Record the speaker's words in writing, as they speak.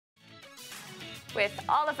With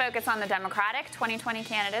all the focus on the Democratic 2020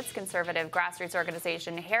 candidates, conservative grassroots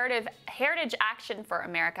organization Heritage Action for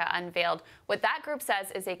America unveiled what that group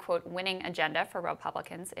says is a, quote, winning agenda for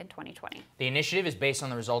Republicans in 2020. The initiative is based on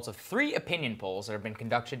the results of 3 opinion polls that have been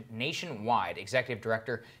conducted nationwide. Executive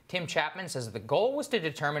Director Tim Chapman says that the goal was to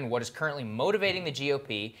determine what is currently motivating the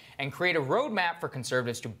GOP and create a roadmap for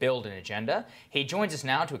conservatives to build an agenda. He joins us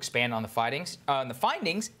now to expand on the findings.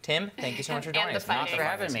 Tim, thank you so much for joining us. Thanks for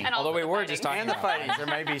having me. Although we were just talking about fightings. There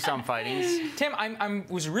may be some fightings. Tim, I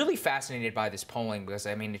was really fascinated by this polling because,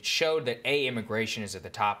 I mean, it showed that immigration is at the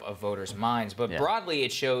top of voters' minds, but broadly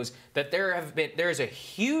it shows that there is a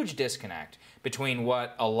huge disconnect between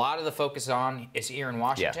what a lot of the focus on is here in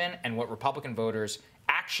Washington and what Republican voters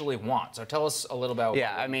actually want. So tell us a little about.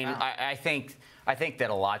 Yeah, I mean, I think that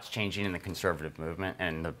a lot's changing in the conservative movement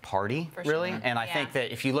and the party, really. And I think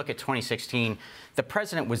that if you look at 2016, the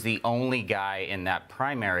president was the only guy in that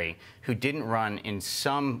primary who didn't run in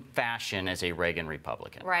some fashion as a Reagan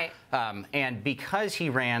Republican. Right. And because he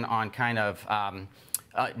ran on kind of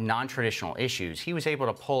non-traditional issues, he was able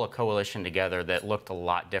to pull a coalition together that looked a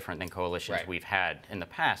lot different than coalitions we've had in the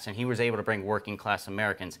past. And he was able to bring working class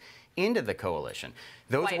Americans into the coalition.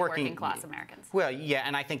 Those working class Americans. Well, yeah,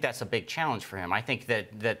 and I think that's a big challenge for him. I think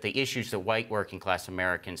that the issues that white working class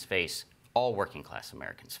Americans face, all working class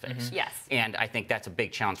Americans face. Yes. And I think that's a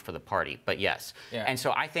big challenge for the party, but yes. Yeah. And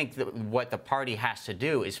so I think that what the party has to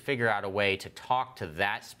do is figure out a way to talk to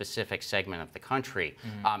that specific segment of the country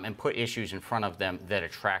and put issues in front of them that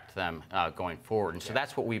attract them going forward. And so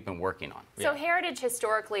that's what we've been working on. So Heritage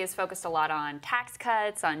historically has focused a lot on tax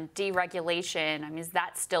cuts, on deregulation. I mean, is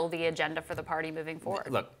that still the agenda for the party moving forward?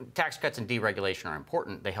 Look, tax cuts and deregulation are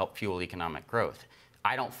important. They help fuel economic growth.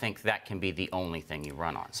 I don't think that can be the only thing you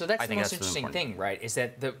run on. So that's the most interesting thing, right? Is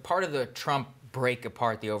that the part of the Trump break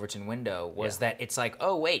apart the Overton window was that it's like,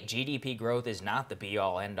 oh, wait, GDP growth is not the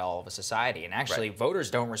be-all, end-all of a society. And actually, voters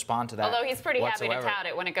don't respond to that. Although he's pretty whatsoever. happy to tout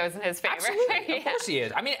it when it goes in his favor. Absolutely. Of course he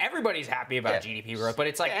is. I mean, everybody's happy about GDP growth, but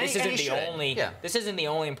it's like this isn't the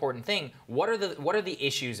only important thing. What are the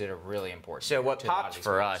issues that are really important? So what popped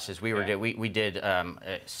for us is we did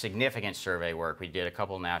significant survey work. We did a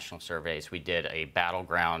couple national surveys. We did a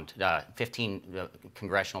battleground 15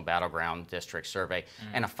 congressional battleground district survey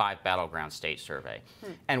and a 5 battleground state survey.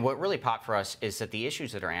 And what really popped for us is that the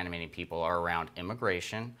issues that are animating people are around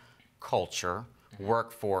immigration, culture,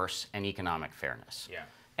 workforce, and economic fairness. Yeah.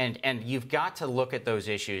 And you've got to look at those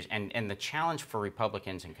issues, and the challenge for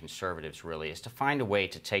Republicans and conservatives really is to find a way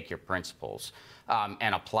to take your principles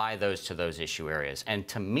and apply those to those issue areas. And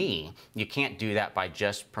to me, you can't do that by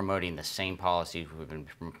just promoting the same policies we've been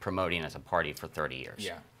promoting as a party for 30 years.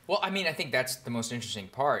 Yeah. Well, I mean, I think that's the most interesting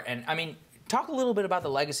part. And I mean, talk a little bit about the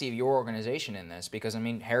legacy of your organization in this, because, I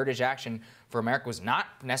mean, Heritage Action for America was not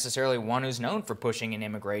necessarily one who's known for pushing an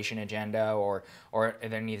immigration agenda or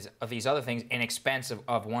any of these other things in expense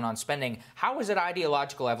of one on spending. How has that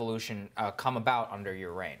ideological evolution come about under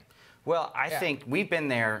your reign? Well, I think we've been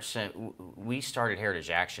there since we started Heritage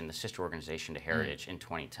Action, the sister organization to Heritage, in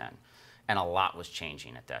 2010. And a lot was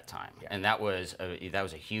changing at that time. And that was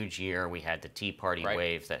a huge year. We had the Tea Party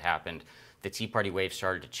wave that happened. The Tea Party wave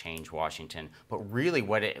started to change Washington, but really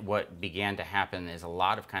what began to happen is a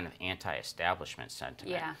lot of kind of anti-establishment sentiment.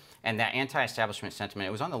 Yeah. And that anti-establishment sentiment,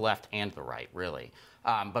 it was on the left and the right, really.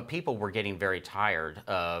 But people were getting very tired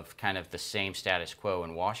of kind of the same status quo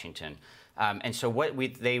in Washington. And so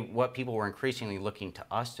what people were increasingly looking to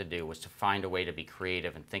us to do was to find a way to be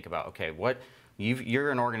creative and think about, okay, you're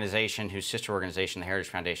an organization whose sister organization, the Heritage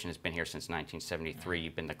Foundation, has been here since 1973.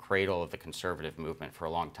 You've been the cradle of the conservative movement for a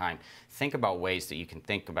long time. Think about ways that you can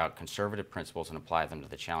think about conservative principles and apply them to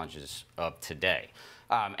the challenges of today.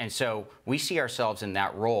 And so we see ourselves in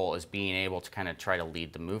that role as being able to kind of try to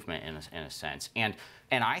lead the movement in a sense. And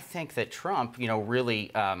I think that Trump,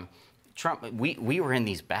 really. We were in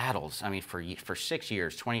these battles, I mean, for 6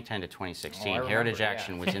 years, 2010 to 2016. Heritage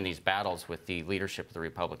Action was in these battles with the leadership of the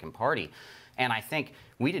Republican Party. And I think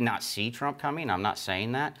we did not see Trump coming. I'm not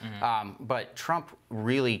saying that. But Trump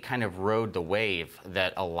really kind of rode the wave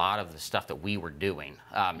that a lot of the stuff that we were doing,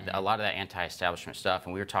 a lot of that anti-establishment stuff,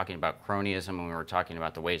 and we were talking about cronyism, and we were talking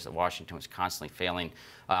about the ways that Washington was constantly failing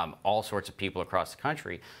all sorts of people across the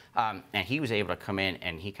country. And he was able to come in,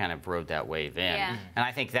 and he kind of rode that wave in. Yeah. And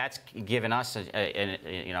I think that's given us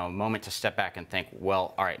a moment to step back and think,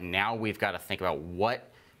 well, all right, now we've got to think about what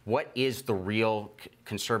what is the real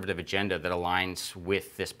conservative agenda that aligns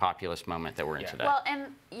with this populist moment that we're in today. Well, and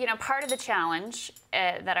part of the challenge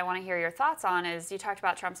that I want to hear your thoughts on is you talked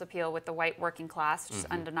about Trump's appeal with the white working class, which is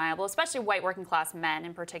undeniable, especially white working class men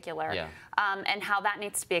in particular, and how that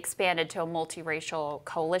needs to be expanded to a multiracial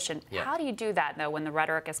coalition. How do you do that, though, when the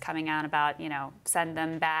rhetoric is coming out about, send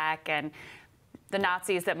them back and the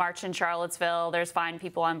Nazis that marched in Charlottesville, there's fine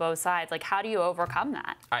people on both sides. Like, how do you overcome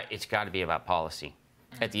that? It's got to be about policy.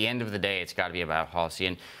 At the end of the day, it's got to be about policy.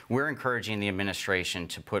 And we're encouraging the administration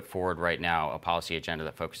to put forward right now a policy agenda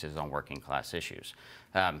that focuses on working class issues.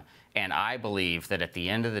 And I believe that at the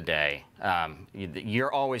end of the day,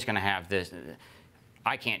 you're always going to have this.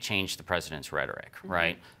 I can't change the president's rhetoric,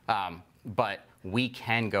 right? But we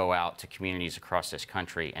can go out to communities across this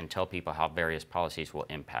country and tell people how various policies will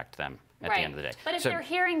impact them at the end of the day. But if they're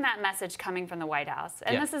hearing that message coming from the White House,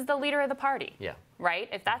 and this is the leader of the party, right?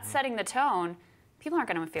 If that's setting the tone, people aren't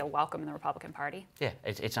going to feel welcome in the Republican Party. Yeah,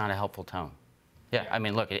 it's not a helpful tone. Yeah, I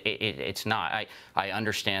mean, look, it's not. I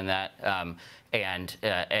understand that, and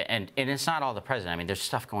it's not all the president. I mean, there's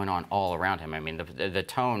stuff going on all around him. I mean, the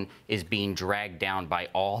tone is being dragged down by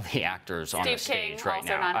all the actors on the stage right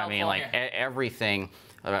now. I mean, like everything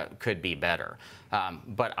could be better.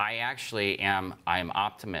 But I actually I'm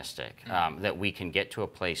optimistic that we can get to a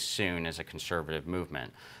place soon as a conservative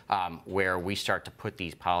movement where we start to put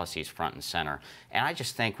these policies front and center. And I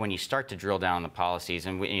just think when you start to drill down on the policies,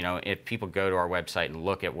 and if people go to our website and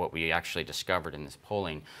look at what we actually discovered in this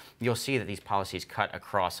polling, you'll see that these policies cut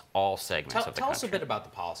across all segments of the country. Tell us a bit about the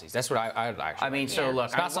policies. That's what I'd actually. I mean, so look,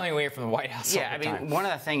 it's not something we hear from the White House. Yeah, I mean, one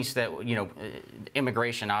of the things that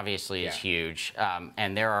immigration obviously is huge,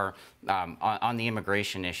 and there are on the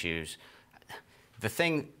immigration issues.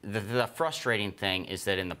 The frustrating thing is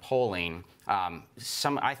that in the polling,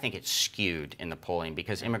 I think it's skewed in the polling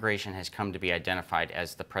because immigration has come to be identified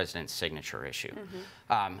as the president's signature issue.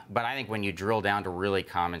 But I think when you drill down to really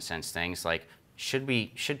common sense things like should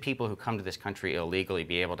people who come to this country illegally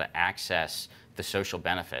be able to access the social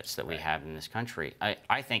benefits that we have in this country?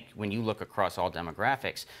 I think when you look across all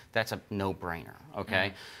demographics, that's a no-brainer,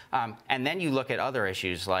 okay? And then you look at other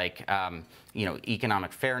issues like,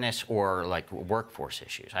 economic fairness or like workforce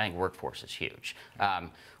issues. I think workforce is huge.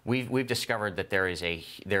 We've discovered that there is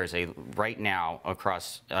a right now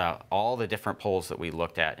across all the different polls that we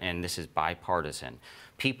looked at, and this is bipartisan,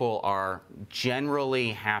 people are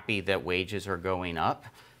generally happy that wages are going up.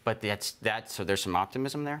 But so there's some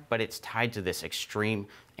optimism there, but it's tied to this extreme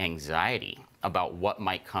anxiety about what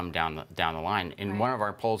might come down the line. In one of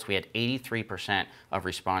our polls, we had 83% of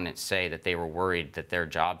respondents say that they were worried that their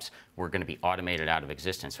jobs were going to be automated out of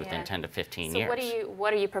existence within 10 to 15 years. So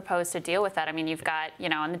what do you propose to deal with that? I mean, you've got,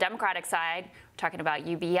 on the Democratic side, talking about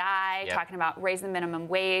UBI, talking about raising the minimum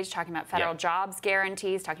wage, talking about federal jobs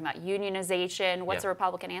guarantees, talking about unionization. What's the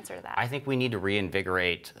Republican answer to that? I think we need to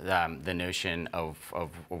reinvigorate the notion of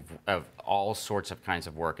all sorts of kinds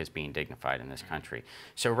of work as being dignified in this country.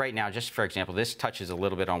 So right now, just for example, this touches a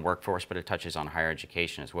little bit on workforce, but it touches on higher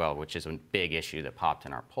education as well, which is a big issue that popped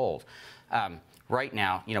in our polls. Right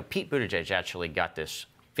now, Pete Buttigieg actually got this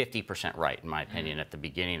 50% right, in my opinion, at the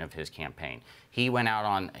beginning of his campaign. He went out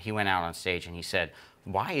on stage and he said,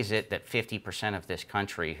 why is it that 50% of this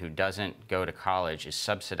country who doesn't go to college is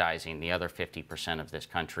subsidizing the other 50% of this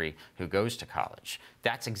country who goes to college?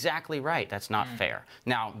 That's exactly right. That's not fair.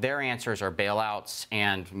 Now, their answers are bailouts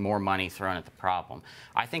and more money thrown at the problem.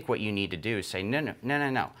 I think what you need to do is say, no.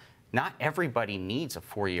 Not everybody needs a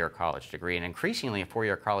four-year college degree, and increasingly a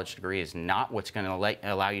four-year college degree is not what's going to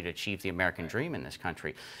allow you to achieve the American dream in this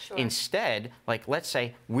country. Instead, like, let's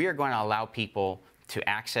say we are going to allow people to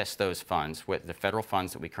access those funds, with the federal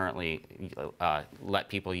funds that we currently let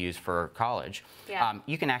people use for college.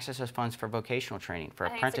 You can access those funds for vocational training, for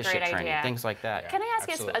apprenticeship training, things like that. Can I ask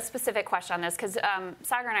you a specific question on this? Because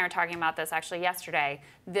Sagar and I were talking about this actually yesterday.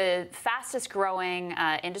 The fastest growing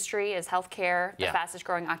industry is healthcare. The fastest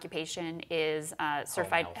growing occupation is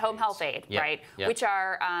certified home health aid, right? Which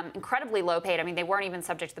are incredibly low paid. I mean, they weren't even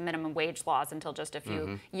subject to the minimum wage laws until just a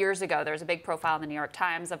few years ago. There was a big profile in the New York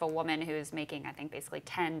Times of a woman who's making, I think, basically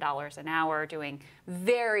 $10 an hour doing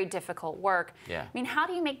very difficult work. I mean, how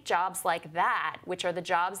do you make jobs like that, which are the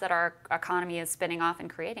jobs that our economy is spinning off and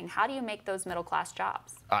creating, how do you make those middle class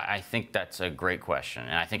jobs? I think that's a great question,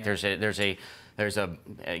 and I think there's a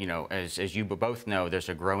as you both know, there's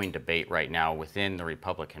a growing debate right now within the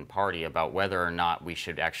Republican Party about whether or not we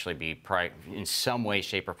should actually be, in some way,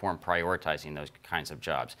 shape, or form, prioritizing those kinds of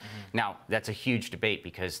jobs. Now, that's a huge debate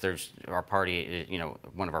because our party,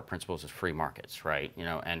 one of our principles is free markets, that's right, you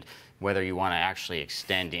know, and whether you want to actually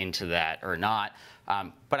extend into that or not.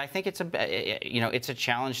 But I think it's a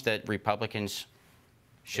challenge that Republicans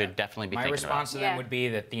should definitely be My thinking response about. to them would be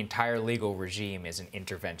that the entire legal regime is an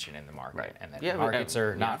intervention in the market, Right. and that Yeah, markets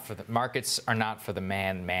are not for the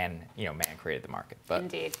man created the market. But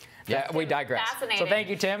Indeed. yeah, we digress. Fascinating. So thank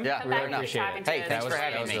you, Tim. Yeah, Come we back really and appreciate talking it. to Hey, us. thanks for It's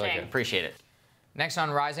having me. interesting. Really good. Appreciate it. Next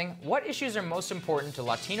on Rising, what issues are most important to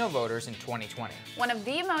Latino voters in 2020? One of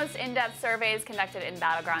the most in-depth surveys conducted in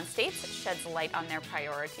battleground states sheds light on their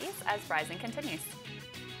priorities as Rising continues.